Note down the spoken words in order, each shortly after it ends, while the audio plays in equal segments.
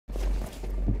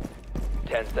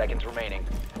10 seconds remaining.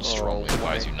 Strongly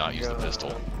advise you not use the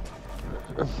pistol.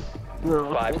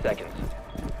 No. 5 seconds.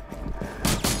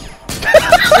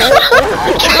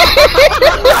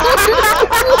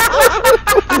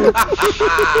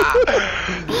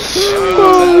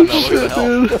 Oh, shit,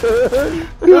 dude.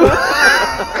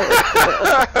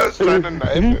 I was trying to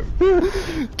knife him.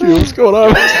 Dude, what's going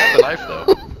on? Let's have the knife though.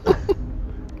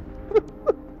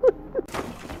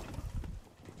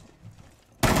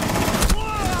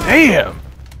 Damn!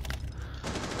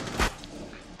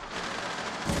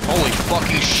 Holy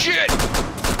fucking shit!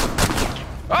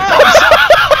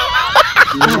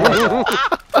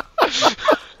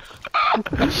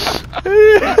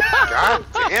 God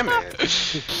damn it.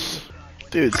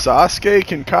 Dude, Sasuke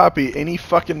can copy any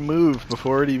fucking move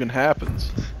before it even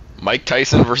happens. Mike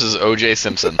Tyson versus OJ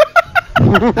Simpson.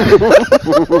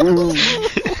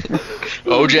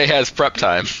 OJ has prep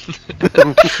time.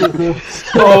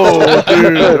 Oh,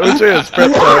 dude, OJ has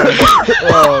prep time.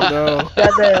 Oh no.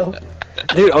 Goddamn.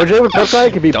 Dude, OJ with prep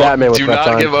time could be Batman with Do prep not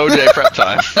time. give OJ prep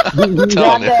time. I'm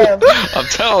telling you. I'm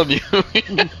telling you.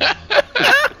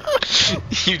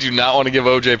 You do not want to give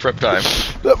OJ prep time.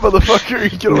 That motherfucker, he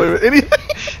can get away with anything.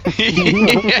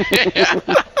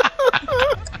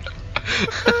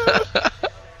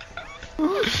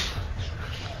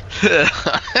 Yeah.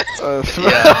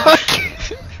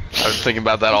 I was thinking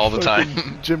about that all the time.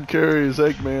 Jim Carrey's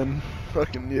Eggman.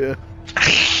 Fucking yeah.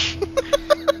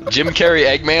 Jim Carrey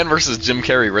Eggman versus Jim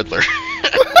Carrey Riddler.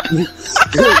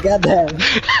 Goddamn.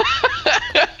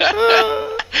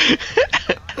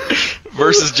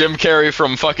 Versus Jim Carrey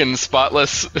from fucking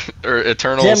Spotless or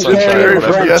Eternal Jim Sunshine. Carrey or Carrey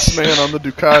whatever. from Yes Man on the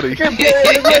Ducati.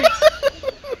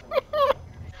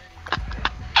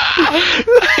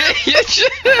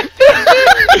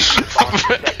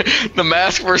 The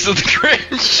Mask versus the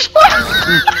Grinch.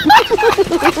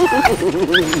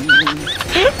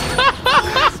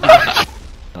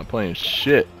 Not playing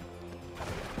shit.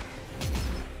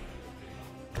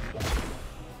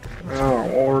 Oh,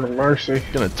 Lord of mercy.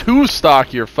 Gonna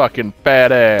two-stock your fucking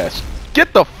fat ass.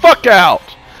 Get the fuck out!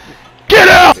 Get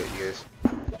out! Yeah, you guys.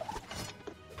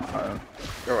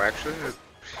 Oh, actually,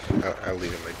 I'll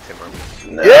leave it like 10 more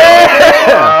minutes.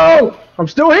 Yeah! Oh! I'm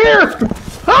still here!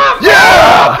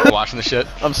 Yeah! You watching the shit?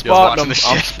 I'm You guys spotting watching them. the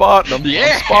I'm shit? spotting them.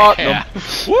 Yeah! I'm spotting them.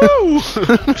 Woo!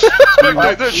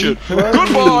 Spectate that shit.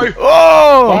 Goodbye!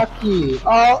 Oh! Fuck you.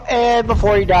 Oh, and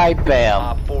before you die, bam.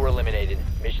 Op 4 eliminated.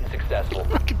 Mission successful.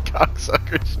 Fucking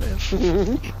cocksuckers, man.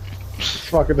 It's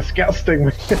fucking the scout sting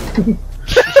me.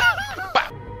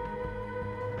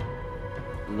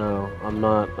 No, I'm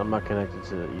not connected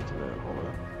to the Ethernet. Hold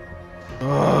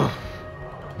on.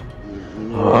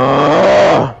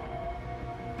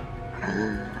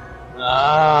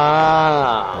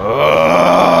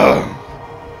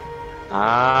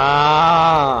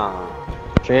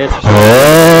 Chance.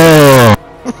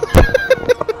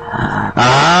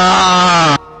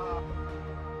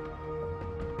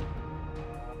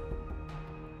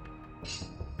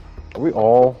 Are we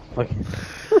all like?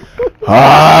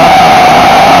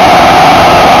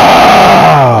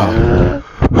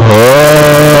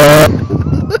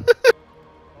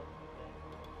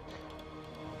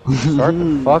 Start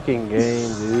the fucking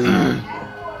game, dude.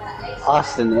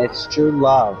 Austin, it's true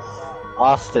love.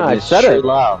 Austin, I it's said true it.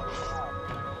 love.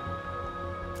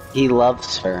 He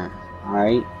loves her,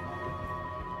 alright?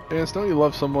 Chance, don't you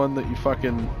love someone that you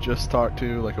fucking just talked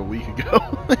to like a week ago?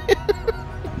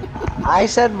 I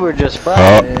said we're just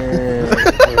friends.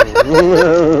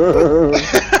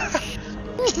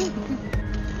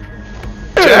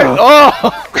 Jack, oh!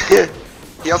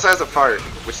 He also has a fart,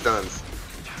 which stuns.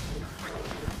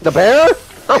 The bear?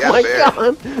 Oh Yeah, my bear.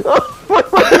 god!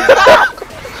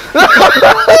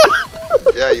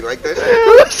 Yeah, you like that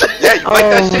shit? Yeah, you like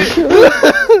that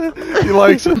shit? He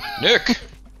likes it. Nick!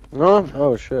 No?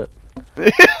 Oh shit.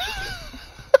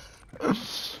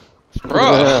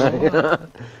 Bruh!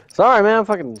 Sorry, man.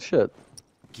 Fucking shit.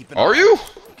 Are you?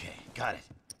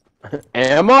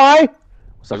 Am I?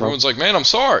 What's up, bro? Everyone's like, man, I'm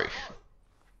sorry.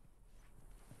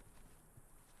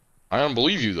 I don't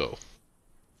believe you though.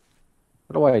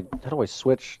 How do I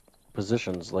switch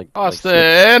positions like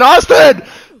Austin! Austin!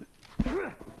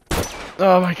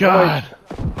 Oh my god.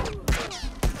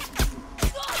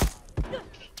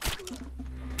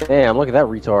 Damn, look at that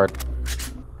retard.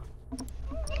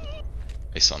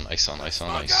 Nice on, nice on, nice on,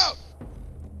 nice.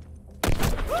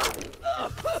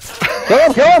 Kill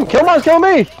him! Kill him! Kill him! Kill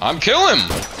me! I'm killing him!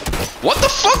 What the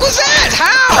fuck was that?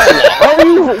 How? Oh,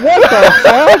 you, what the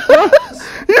fuck?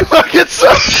 You fucking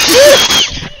suck!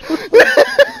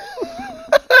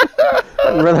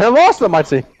 I'd rather have Austin on my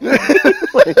team.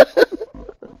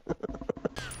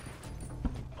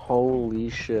 Holy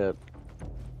shit.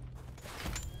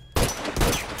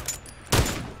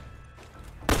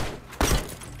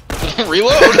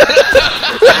 Reload!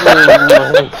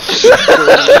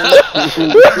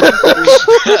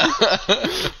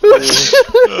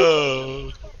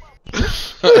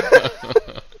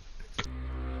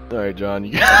 Alright, John,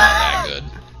 you Not that good.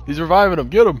 He's reviving him.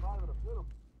 Get him.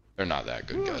 They're not that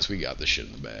good, guys. We got this shit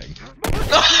in the bag.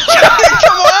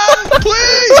 Come on,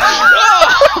 please!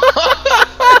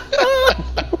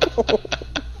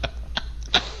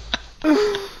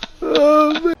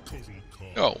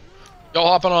 Yo, y'all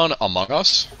hopping on Among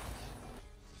Us?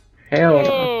 Hell no.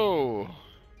 Oh.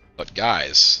 But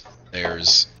guys,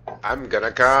 there's I'm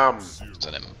gonna come.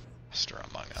 an imposter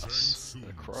Among Us.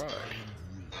 I cry.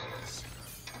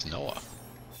 It's Noah.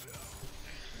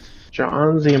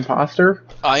 John's the imposter.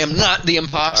 I am not the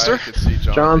imposter. I could see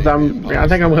John John's. being the I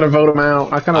think I'm gonna vote him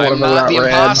out. I kind of I'm want to vote not out the Red.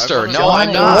 imposter. No, I'm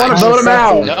I not. want to vote him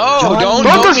out. No, John, don't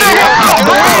vote vote me.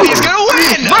 this He's gonna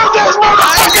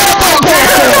win.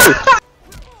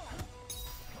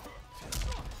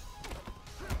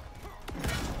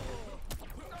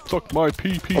 Suck my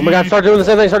PP. Oh my god, start doing the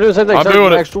same thing, start doing the same thing. I'm start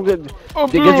doing it. actual good. I'm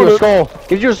Give doing you a it. skull.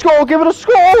 Give you a skull. Give it a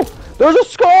skull. There's a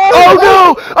skull. Oh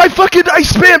no! I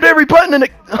spammed every button and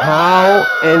it How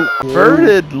and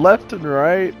inverted left and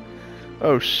right.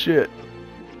 Oh shit.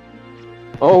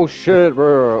 Oh shit,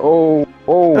 bro.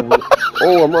 Oh,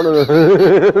 I'm running.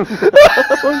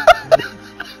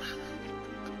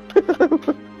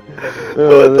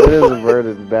 It is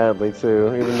inverted badly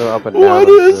too, even though up and down. What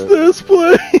is this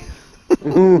place? this?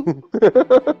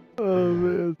 Oh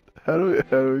man. How do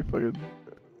we fucking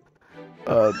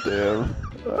oh damn.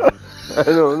 I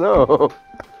don't know.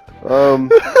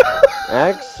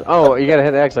 X? Oh, you gotta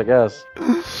hit X, I guess.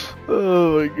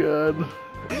 Oh my god.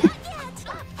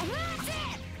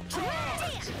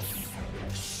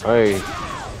 Hey.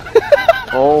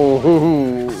 Oh.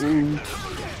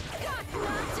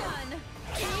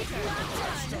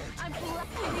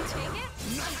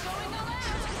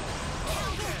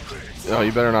 Oh,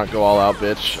 you better not go all out,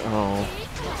 bitch. Oh.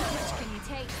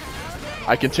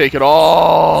 I can take it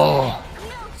all.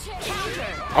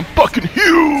 I'm fucking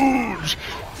huge.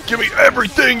 Give me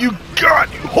everything you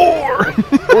got, you whore.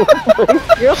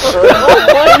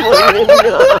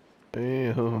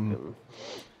 Damn.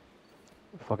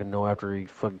 Fucking know after he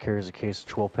fucking carries a case of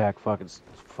 12-pack fucking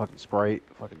Sprite.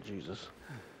 Fucking Jesus.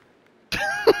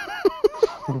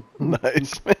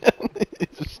 Nice, man.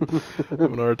 Just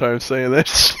having a hard time saying that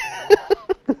shit.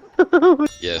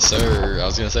 Yes, sir. I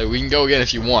was gonna say we can go again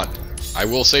if you want. I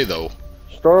will say though,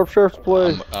 Start up Sheriff's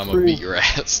Play. I'm gonna beat your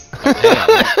ass. Like, hang on,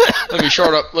 let me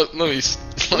short up. Let me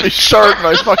Shark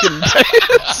my fucking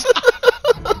dance.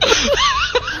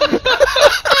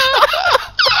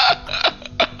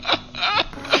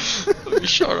 Let me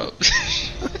shut up.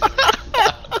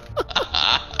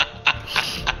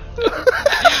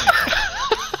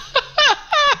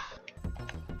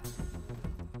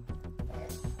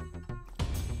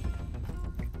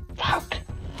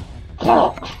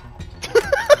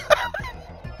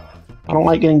 I don't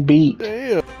like getting beat.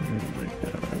 Damn.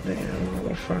 Damn,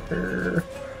 motherfucker.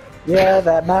 Yeah,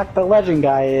 that Mac the Legend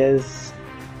guy is.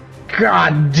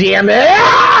 God damn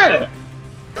it!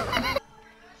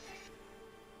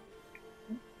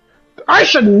 I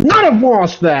should not have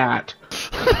lost that!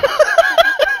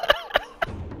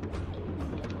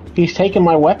 He's taking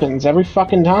my weapons every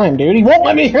fucking time, dude. He won't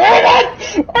let me hit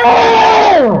it!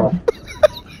 Oh!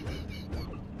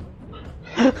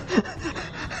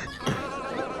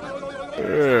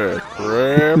 Yeah,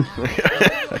 crap.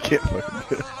 I can't fucking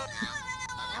do it.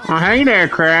 Oh, hey there,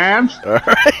 crabs. Alright.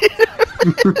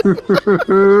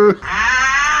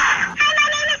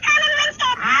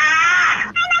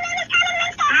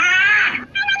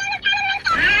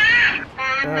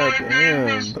 God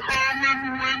damn.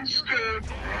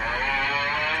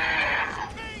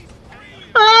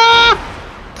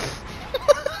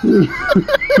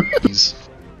 Please.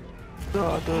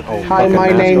 Hi, my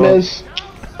name is.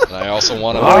 And I also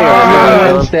want to.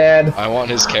 I'm instead. I want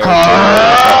his character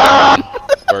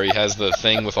where he has the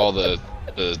thing with all the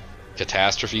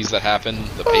catastrophes that happen,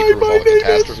 the paper with all the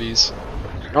catastrophes.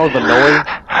 Oh, the knowing?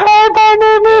 Hi, my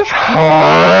name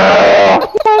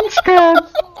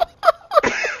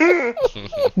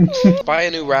is. Buy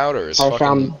a new router. It's I fucking.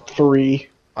 found 3.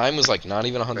 Mine was like not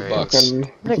even $100 bucks.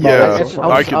 Fucking- Yeah,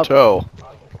 I can tell.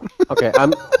 Okay,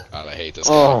 I'm. God, I hate this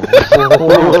guy. Oh. I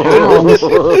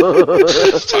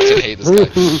fucking hate this guy.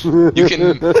 You can,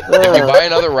 if you buy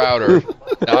another router,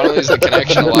 not only is the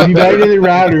connection a lot You buy better. any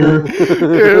router,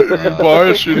 Yeah, you buy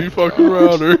a shitty fucking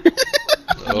router.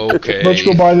 Okay. let's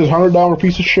go buy this $100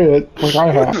 piece of shit like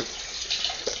I have.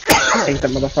 hate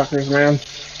them motherfuckers, man.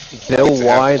 Bill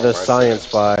Y, the science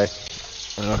spy.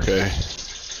 Okay.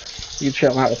 You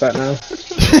chill out with that now.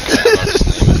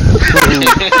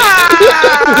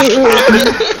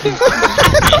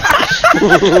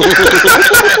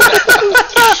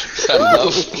 Is that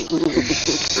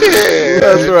enough?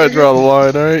 That's where I draw the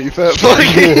line, alright, you fat fuck.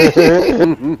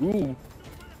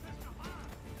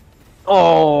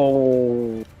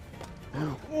 Oh.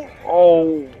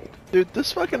 Oh. Dude,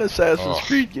 this fucking Assassin's Oh.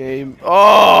 Creed game.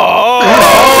 Oh!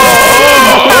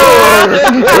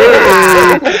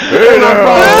 Hey now!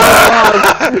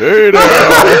 Hey now!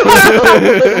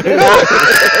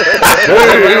 Hey,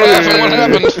 what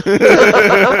happened?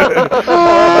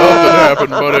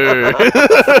 Nothing happened,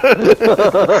 buddy.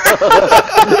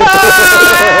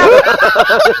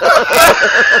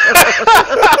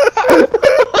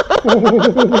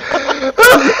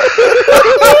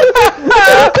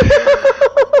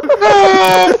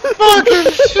 Oh,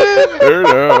 fucking shit! Hey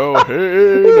now,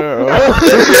 hey now.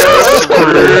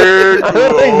 I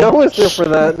don't think Noah's there for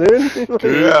that, dude.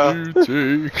 Can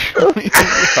you take me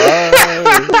high?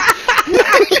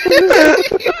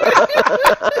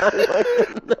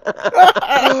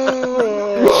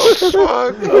 Oh,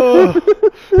 fuck. Oh,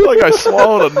 like I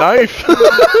swallowed a knife.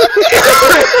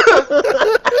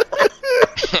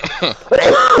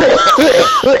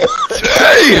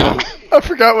 Damn! I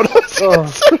forgot what I was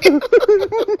saying.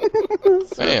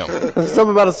 Damn.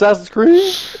 Something about Assassin's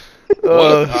Creed?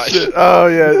 Oh, What? shit. Oh,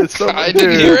 yeah, it's something I didn't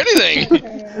new. hear anything.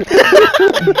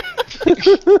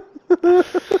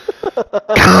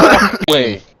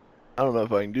 Wait. I don't know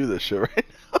if I can do this shit right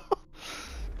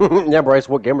Yeah, Bryce,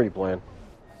 what game are you playing?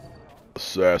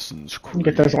 Assassin's Creed.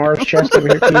 Get those R's chest over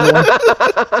here, Keyboard.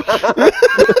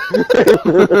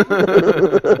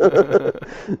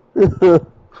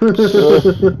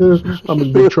 I'm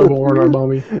in big trouble, aren't I,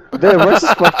 mommy? Damn, Bryce is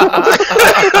fucking...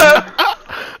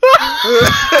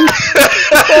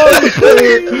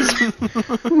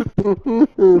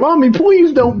 Mommy,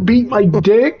 please don't beat my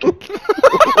dick.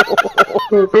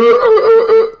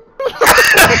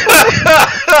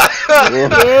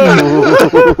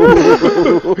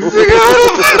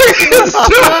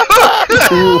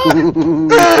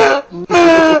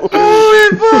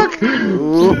 Holy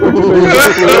fuck!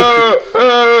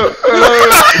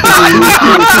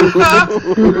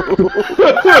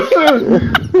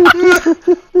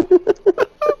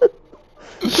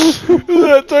 Is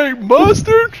that thing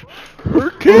mustard? Or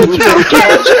ketchup?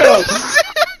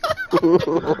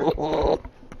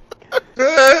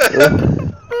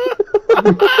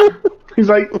 He's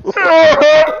like,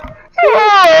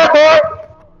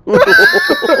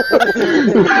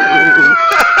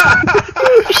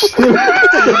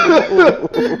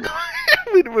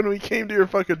 When we came to your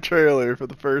fucking trailer for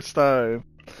the first time.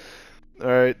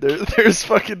 Alright, there's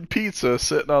fucking pizza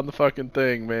sitting on the fucking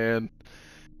thing, man.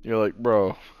 You're like,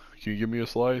 bro, can you give me a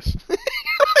slice?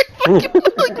 Like,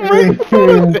 right in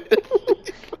front of it.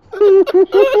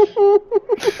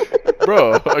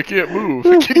 Bro, I can't move.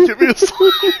 Can you give me a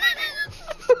slice?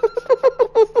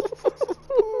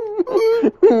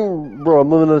 Bro, I'm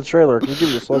living in a trailer. Can you give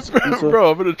me a slice of pizza?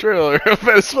 Bro, I'm in a trailer. I'm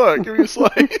fat as fuck. Give me a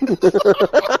slice.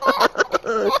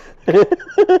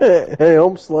 Hey,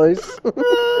 home slice.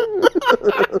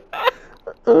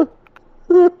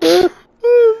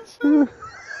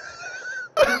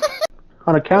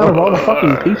 on account of all the fucking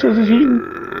pizzas he's eating?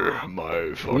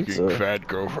 My fucking Pizza. fat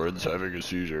girlfriend's having a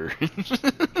seizure.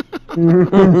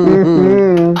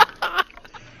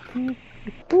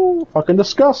 Fucking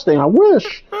disgusting, I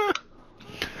wish.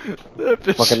 That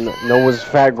bitch- Fucking Noah's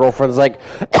fat girlfriend's like,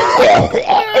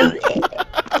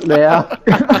 Yeah.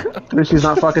 But she's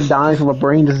not fucking dying from a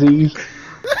brain disease.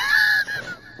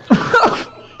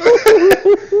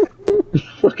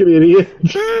 Fucking idiot.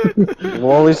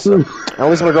 well, at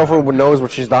least my girlfriend knows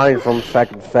what she's dying from,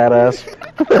 fucking fat ass. She's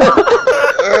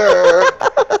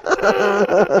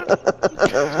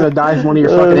gonna die from one of your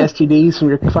fucking STDs from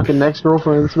your fucking next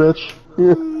girlfriend's bitch.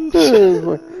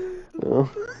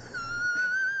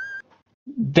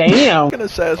 Damn. Fucking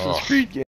Assassin's Creed game.